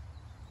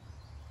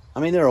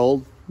 I mean, they're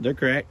old, they're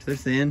cracked, they're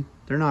thin,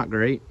 they're not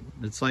great.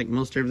 It's like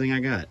most everything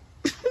I got.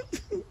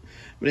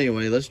 But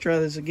anyway, let's try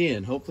this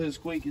again. Hopefully the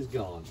squeak is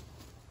gone.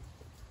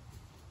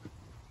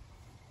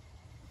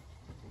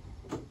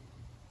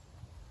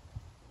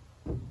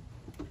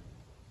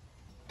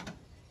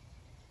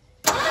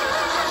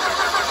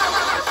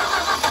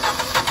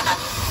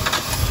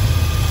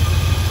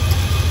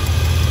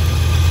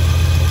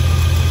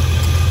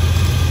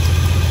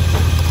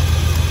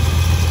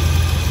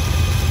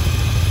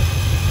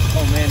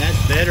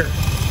 Better.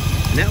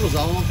 And that was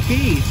all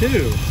key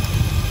too.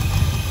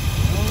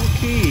 All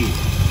key.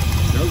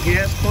 No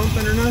gas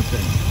pumping or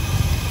nothing.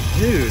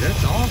 Dude,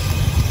 that's awesome.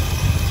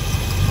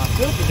 My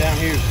filter down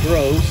here is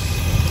gross.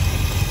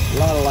 A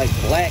lot of like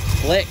black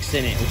flecks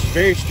in it, which is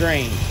very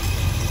strange.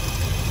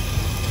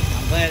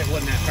 I'm glad it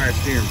wasn't that power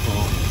steering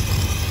pump.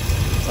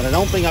 But I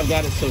don't think I've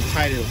got it so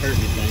tight it'll hurt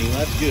anything.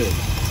 Well, that's good.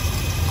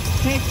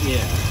 Heck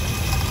yeah.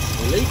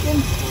 We're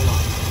leaking? Hold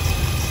on.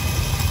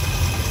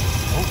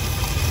 Oh.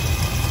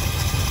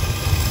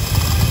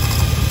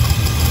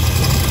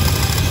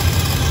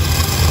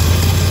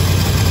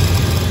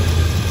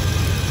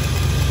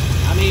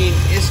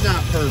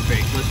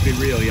 perfect, let's be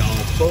real,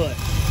 y'all, but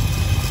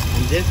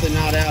I'm definitely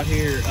not out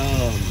here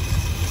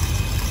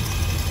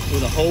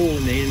with a hole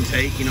in the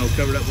intake, you know,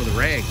 covered up with a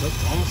rag.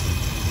 That's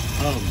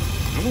awesome.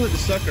 I'm gonna let the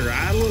sucker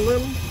idle a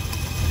little,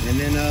 and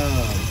then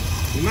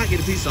we might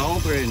get a piece of all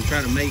thread and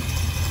try to make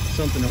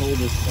something to hold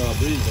this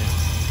booze down.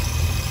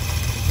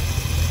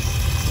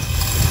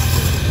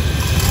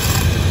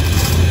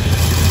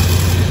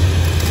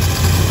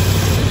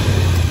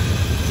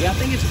 Yeah, I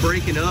think it's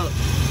breaking up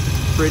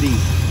pretty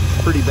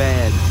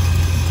bad.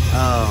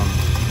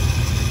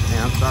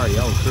 Man, I'm sorry,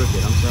 y'all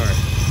crooked. I'm sorry.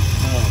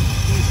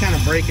 It's kind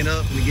of breaking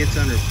up when it gets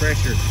under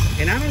pressure,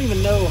 and I don't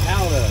even know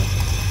how to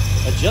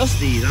adjust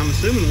these. I'm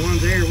assuming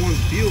one's air, one's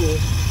fuel.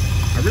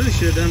 I really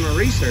should have done my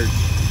research,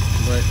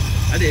 but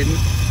I didn't.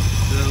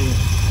 So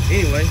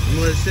anyway, I'm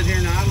gonna let it sit here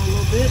and idle a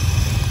little bit,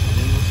 and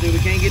then we'll see what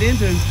we can't get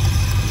into.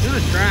 I'm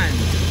gonna try and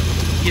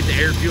get the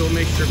air fuel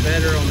mixture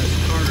better on this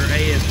Carter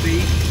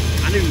AFB.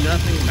 I knew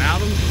nothing about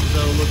them,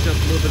 so looked up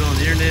a little bit on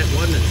the internet.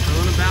 Wasn't a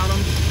ton about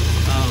them.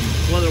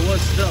 Well, there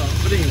was stuff,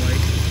 but anyway,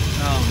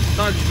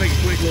 thought I'd just make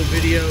a quick little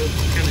video,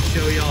 kind of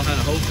show y'all how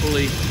to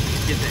hopefully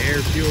get the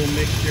air fuel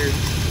mixture.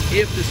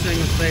 If this thing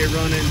will stay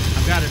running,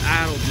 I've got it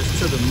idle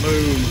just to the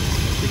moon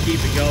to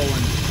keep it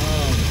going.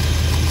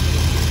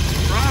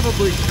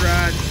 Probably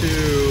try to,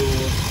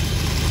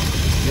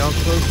 y'all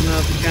close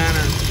enough to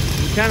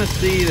you kind of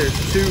see there's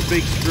two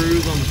big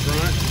screws on the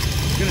front.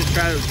 I'm gonna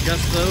try to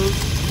adjust those,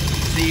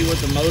 see what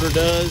the motor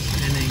does,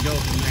 and then go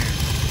from there.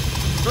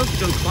 It's supposed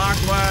to go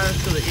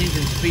clockwise so the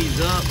engine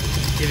speeds up.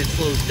 If it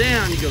slows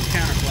down, you go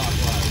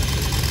counterclockwise.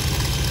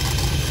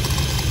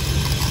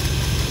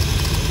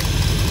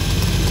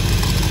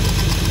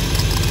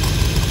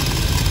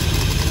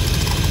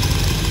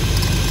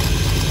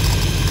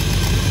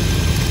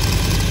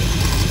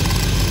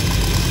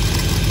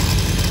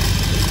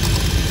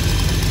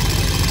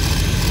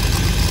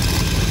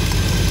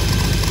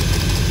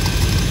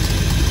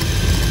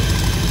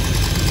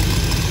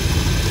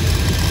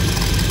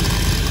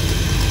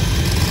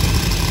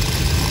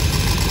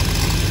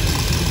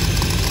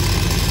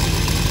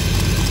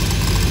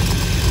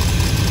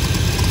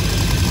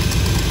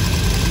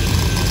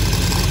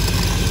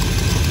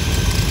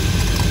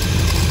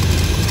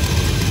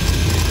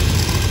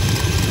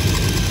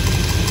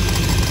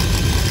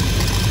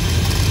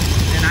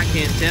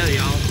 Can't tell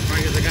y'all,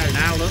 probably because I got it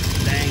dialed up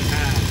dang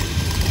high.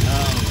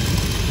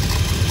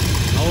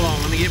 Hold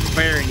on, let me get my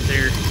bearings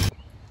here.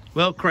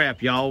 Well,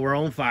 crap, y'all, we're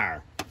on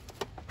fire.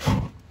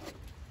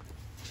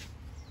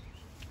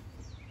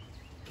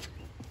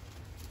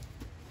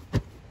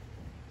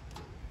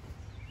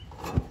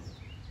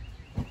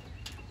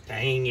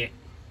 Dang it.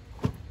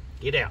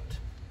 Get out.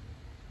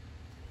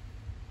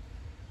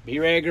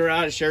 B-Rad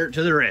Garage shirt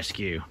to the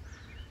rescue.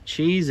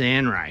 Cheese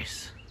and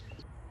rice.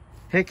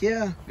 Heck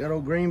yeah, got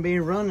old green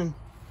bean running.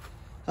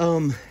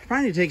 Probably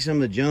need to take some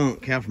of the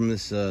junk out from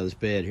this this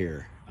bed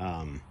here.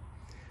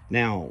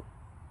 Now,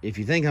 if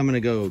you think I'm gonna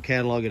go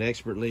catalog it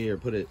expertly or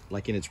put it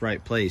like in its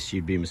right place,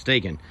 you'd be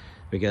mistaken,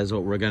 because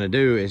what we're gonna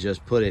do is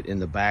just put it in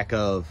the back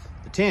of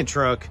the tent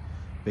truck,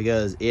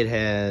 because it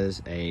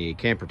has a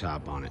camper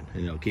top on it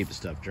and it'll keep the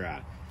stuff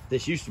dry.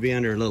 This used to be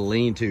under a little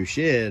lean-to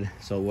shed,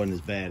 so it wasn't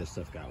as bad as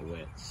stuff got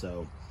wet.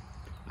 So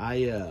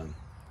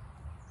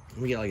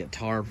we get like a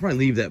tarp, probably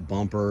leave that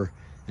bumper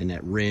and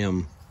that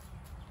rim.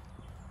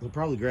 We'll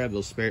probably grab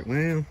those spare,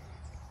 well,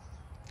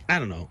 I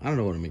don't know what I'm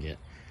gonna get.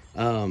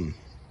 I'm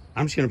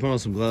just gonna put on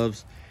some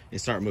gloves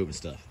and start moving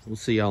stuff. We'll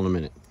see y'all in a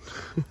minute.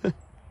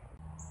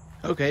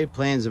 Okay,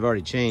 plans have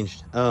already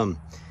changed.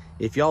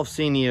 If y'all have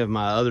seen any of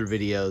my other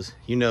videos,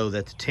 you know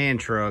that the tan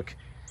truck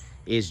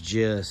is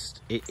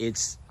just,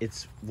 it's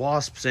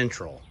wasp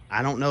central.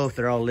 I don't know if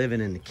they're all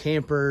living in the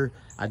camper,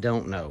 I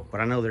don't know,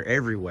 but I know they're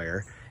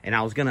everywhere. And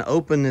I was gonna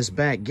open this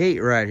back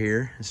gate right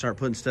here and start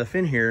putting stuff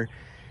in here,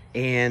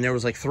 and there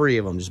was like 3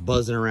 of them just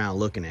buzzing around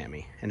looking at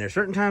me. And there's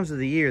certain times of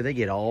the year they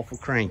get awful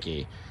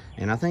cranky,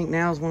 and I think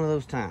now is one of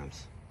those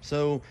times.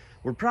 So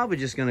we're probably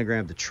just gonna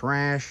grab the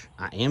trash.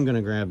 I am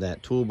gonna grab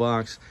that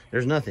toolbox.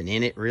 There's nothing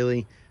in it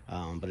really,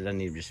 but it doesn't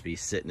need to just be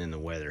sitting in the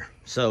weather.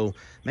 So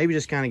maybe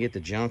just kind of get the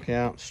junk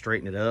out,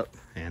 straighten it up,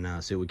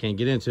 and see what we can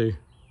get into.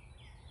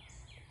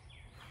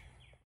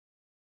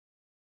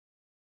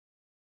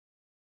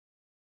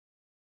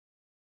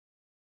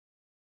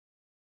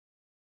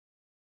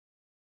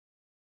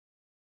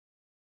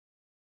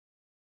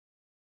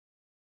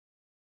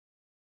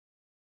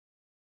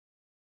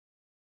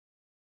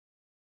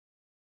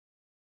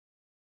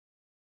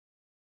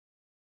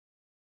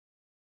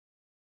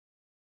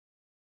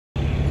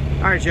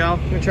 All right, y'all,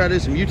 I'm gonna try to do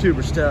some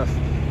YouTuber stuff,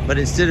 but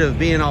instead of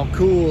being all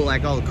cool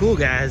like all the cool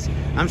guys,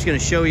 I'm just gonna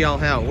show y'all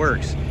how it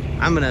works.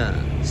 I'm gonna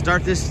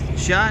start this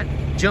shot,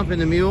 jump in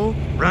the mule,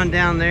 run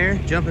down there,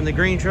 jump in the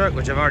green truck,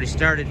 which I've already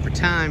started for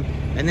time,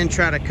 and then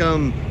try to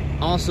come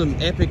awesome,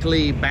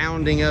 epically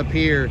bounding up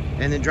here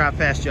and then drive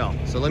past y'all.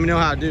 So let me know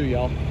how I do,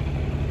 y'all.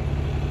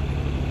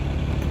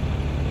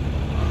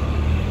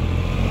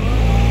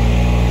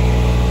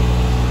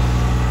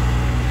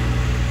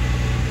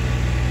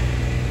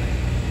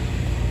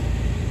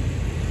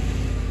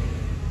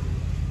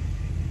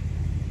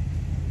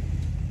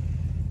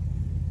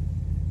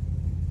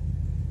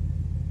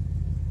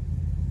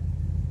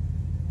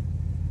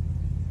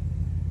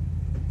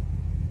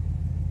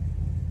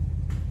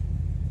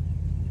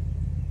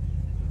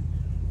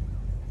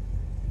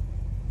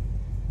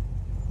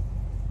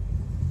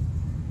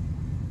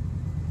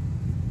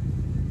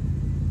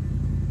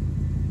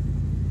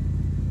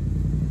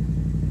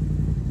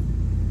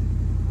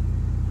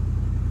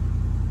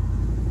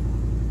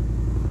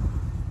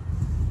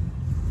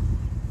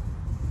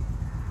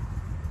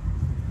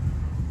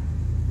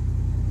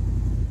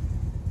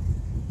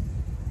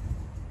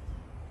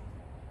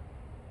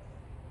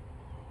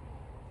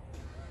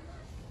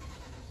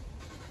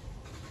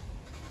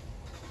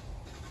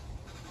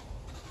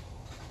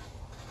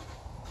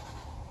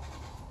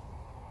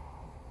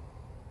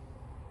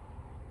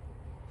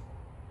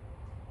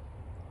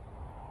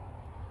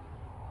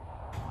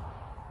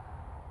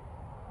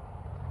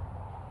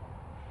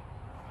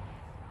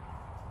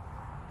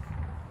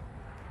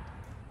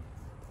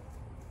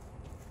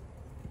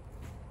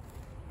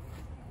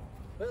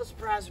 Well,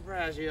 surprise,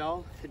 surprise,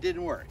 y'all. It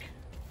didn't work.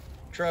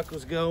 Truck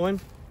was going,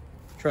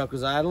 truck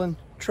was idling,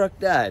 truck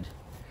died.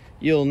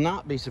 You'll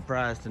not be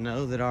surprised to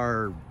know that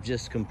our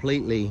just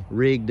completely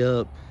rigged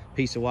up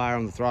piece of wire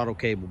on the throttle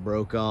cable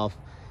broke off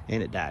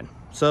and it died.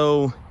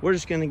 So we're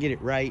just gonna get it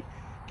right,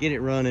 get it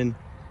running,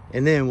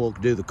 and then we'll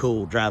do the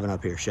cool driving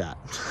up here shot.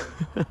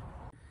 All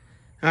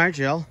right,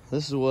 y'all,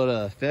 this is what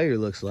a failure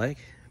looks like.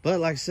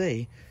 But like I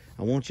say,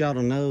 I want y'all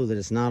to know that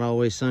it's not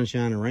always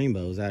sunshine and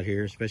rainbows out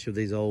here, especially with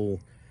these old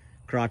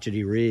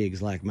crotchety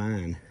rigs like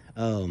mine.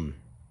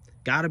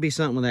 Gotta be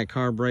something with that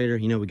carburetor.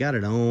 You know, we got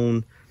it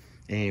on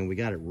and we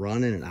got it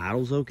running and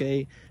idles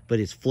okay, but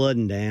it's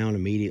flooding down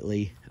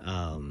immediately.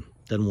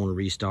 Doesn't want to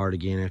restart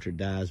again after it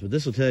dies. But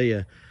this will tell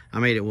you, I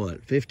made it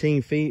what,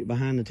 15 feet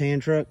behind the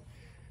tan truck?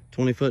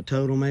 20 foot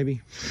total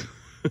maybe?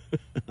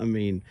 I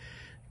mean,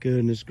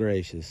 goodness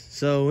gracious.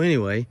 So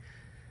anyway,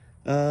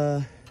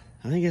 I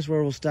think that's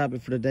where we'll stop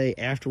it for today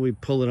after we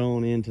pull it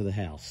on into the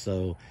house.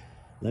 So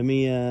let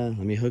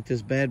me hook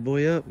this bad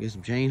boy up, get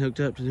some chain hooked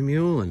up to the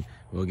mule, and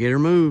we'll get her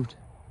moved.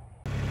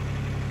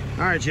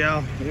 All right,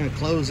 y'all, we're gonna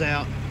close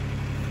out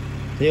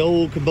the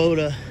old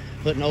Kubota,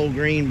 put an old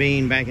green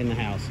bean back in the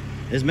house.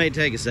 This may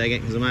take a second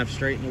because I'm gonna have to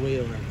straighten the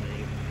wheel and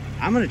everything.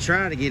 I'm gonna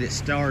try to get it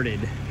started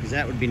because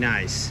that would be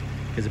nice,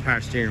 because the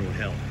power steering would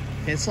help.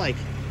 It's like,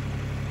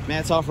 man,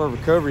 it's off our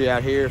recovery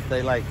out here if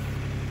they like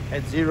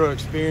had zero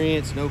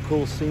experience, no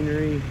cool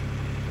scenery,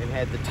 and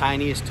had the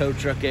tiniest tow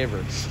truck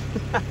ever.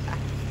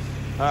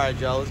 All right,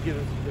 y'all, let's give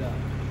it a shot.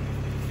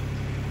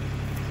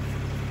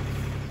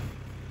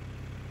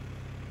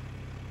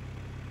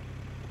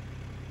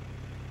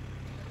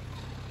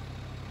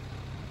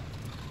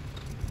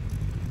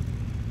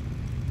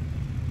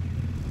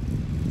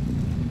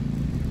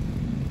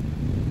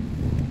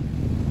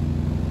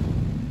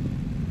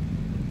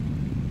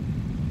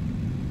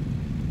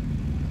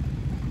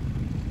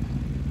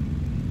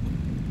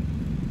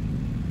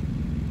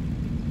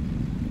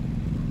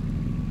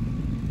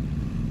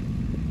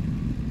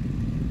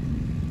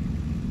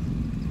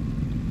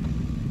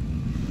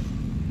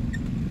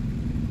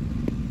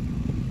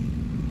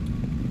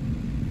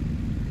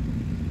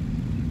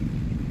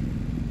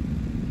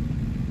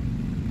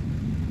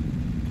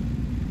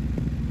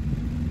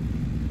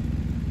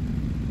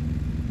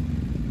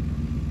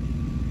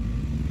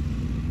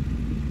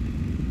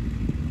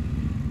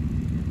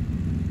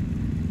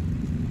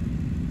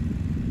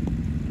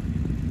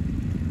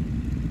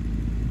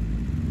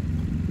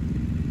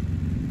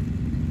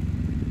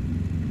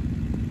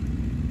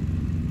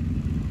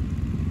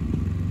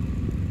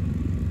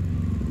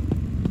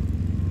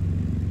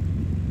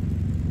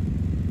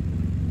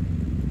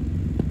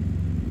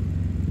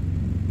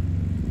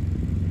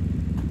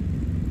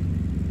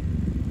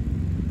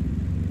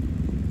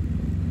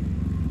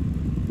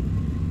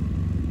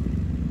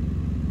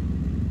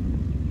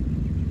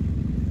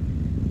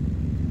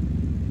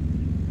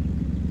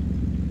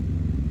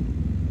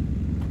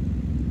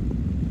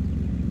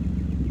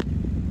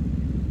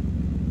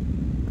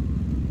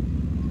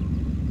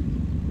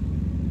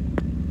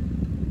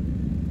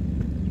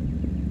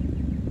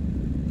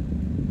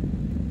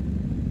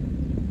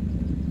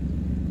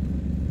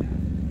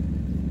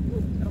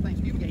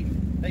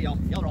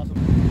 Y'all are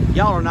awesome.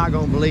 Y'all are not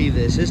gonna believe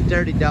this. This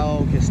dirty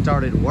dog has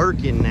started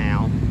working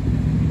now.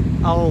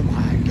 Oh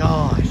my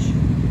gosh.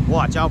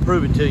 Watch, I'll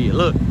prove it to you.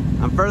 Look,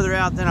 I'm further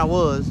out than I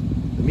was.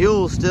 The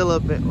mule's still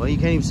up at, well, you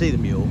can't even see the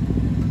mule.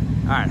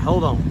 All right,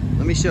 hold on.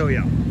 Let me show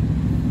y'all.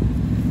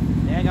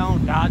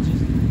 Daggone dodges.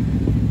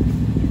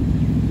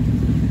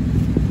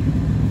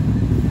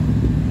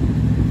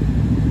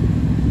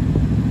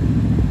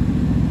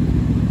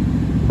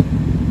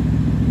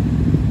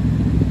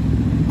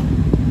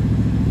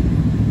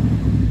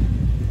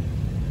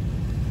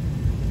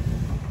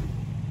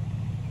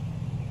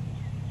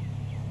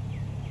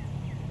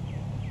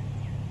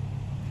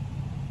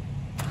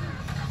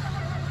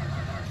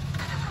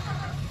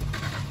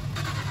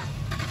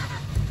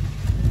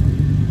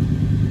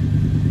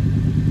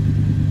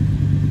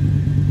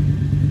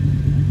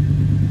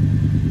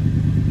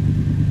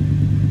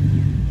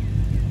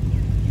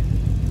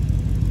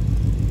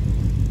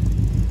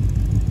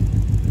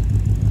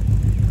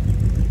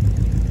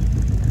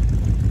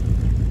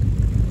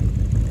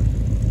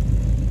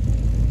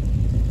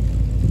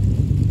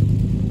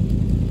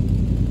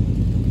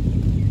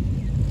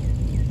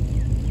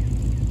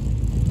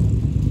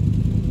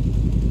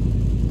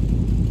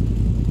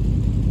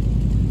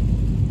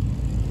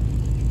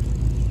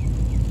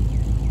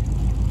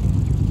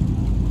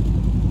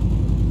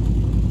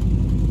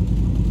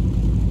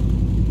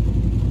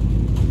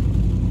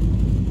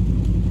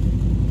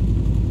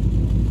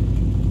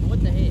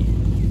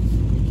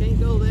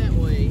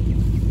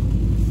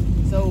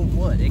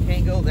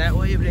 That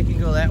way, but it can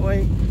go that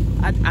way.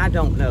 I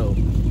don't know,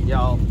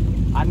 y'all.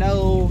 I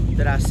know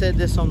that I said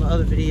this on the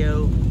other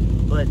video,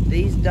 but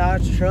these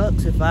Dodge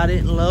trucks, if I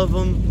didn't love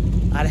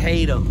them, I'd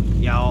hate them,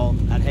 y'all.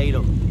 I'd hate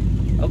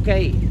them.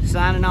 Okay,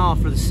 signing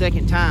off for the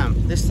second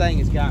time. This thing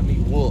has got me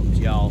whooped,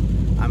 y'all.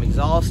 I'm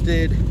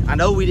exhausted. I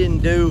know we didn't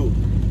do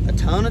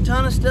a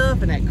ton of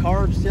stuff, and that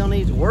carb still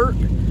needs work.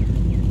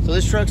 So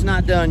this truck's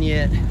not done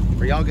yet.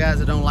 For y'all guys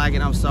that don't like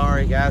it, I'm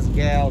sorry, guys and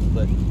gals,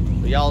 but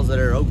for y'all that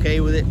are okay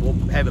with it, we'll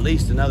have at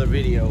least another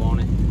video on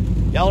it.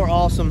 Y'all are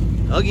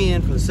awesome.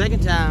 Again, for the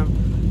second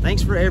time,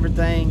 thanks for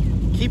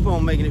everything. Keep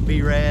on making it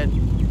B-Rad,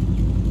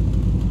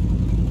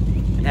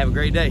 and have a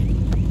great day.